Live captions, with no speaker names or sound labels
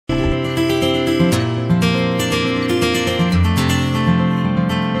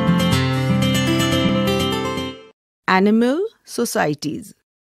Animal societies.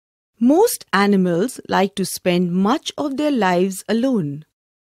 Most animals like to spend much of their lives alone,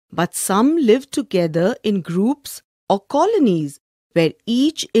 but some live together in groups or colonies where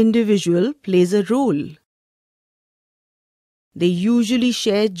each individual plays a role. They usually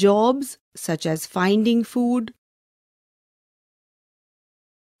share jobs such as finding food,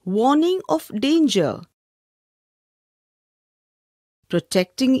 warning of danger,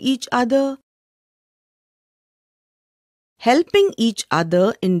 protecting each other, helping each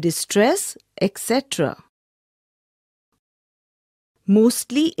other in distress, etc.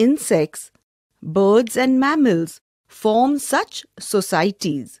 Mostly insects, birds and mammals form such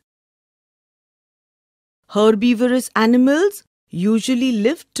societies. Herbivorous animals usually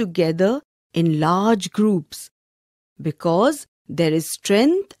live together in large groups because there is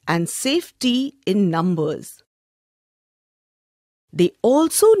strength and safety in numbers. They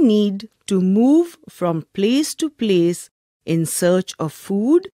also need to move from place to place in search of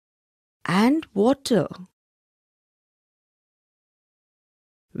food and water.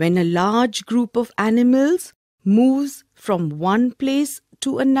 When a large group of animals moves from one place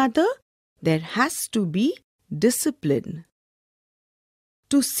to another, there has to be discipline.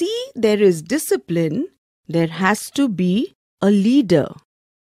 To see there is discipline, there has to be a leader.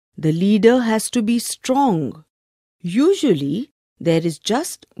 The leader has to be strong. Usually, there is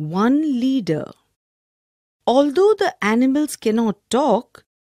just one leader. Although the animals cannot talk,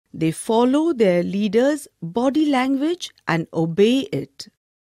 they follow their leader's body language and obey it.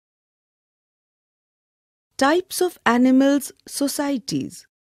 Types of animals' societies.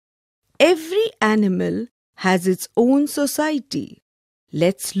 Every animal has its own society.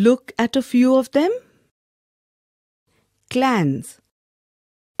 Let's look at a few of them. Clans.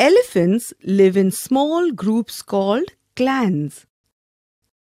 Elephants live in small groups called clans.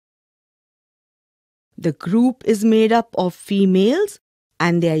 The group is made up of females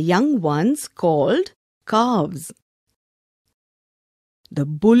and their young ones called calves. The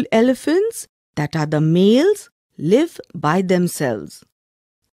bull elephants, that are the males, live by themselves.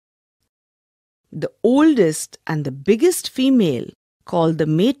 The oldest and the biggest female, called the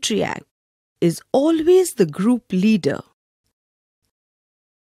matriarch, is always the group leader.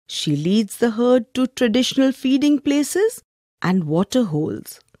 She leads the herd to traditional feeding places and water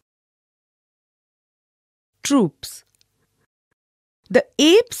holes. Troops. The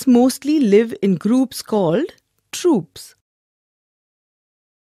apes mostly live in groups called troops.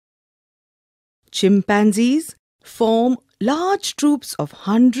 Chimpanzees form large troops of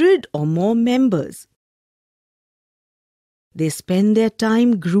 100 or more members. They spend their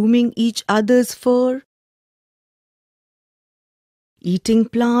time grooming each other's fur, eating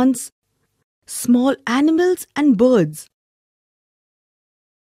plants, small animals and birds,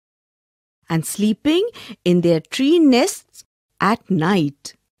 and sleeping in their tree nests at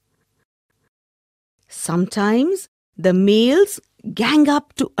night. Sometimes the males gang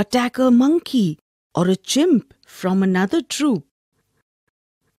up to attack a monkey or a chimp from another troop.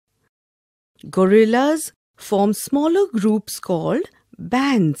 Gorillas form smaller groups called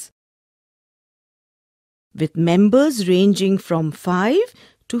bands, with members ranging from 5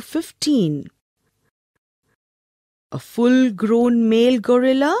 to 15. A full-grown male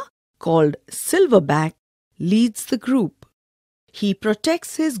gorilla called Silverback leads the group. He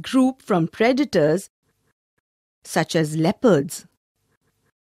protects his group from predators such as leopards.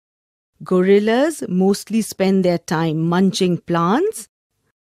 Gorillas mostly spend their time munching plants,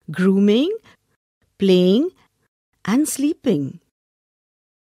 grooming, playing, and sleeping.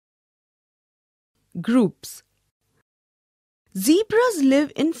 Groups. Zebras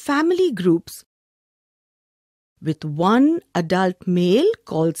live in family groups with one adult male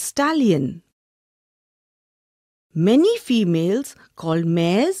called stallion, many females called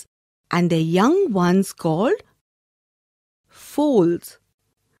mares, and their young ones called foals.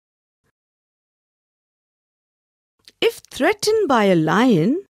 If threatened by a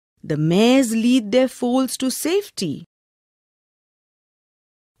lion, the mares lead their foals to safety,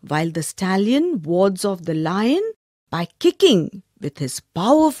 while the stallion wards off the lion by kicking with his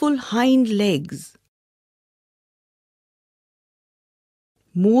powerful hind legs.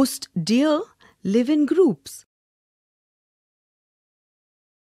 Most deer live in groups.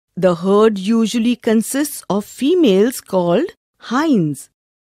 The herd usually consists of females called hinds,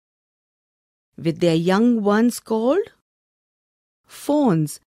 with their young ones called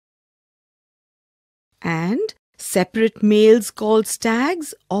fawns, and separate males called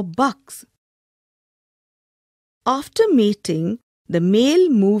stags or bucks. After mating, the male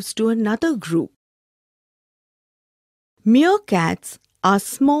moves to another group. Meerkats are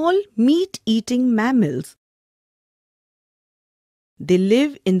small meat-eating mammals. They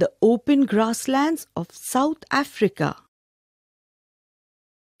live in the open grasslands of South Africa.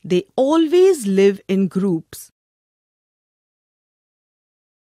 They always live in groups.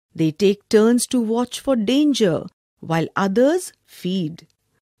 They take turns to watch for danger while others feed.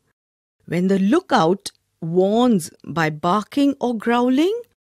 When the lookout warns by barking or growling,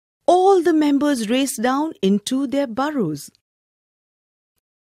 all the members race down into their burrows.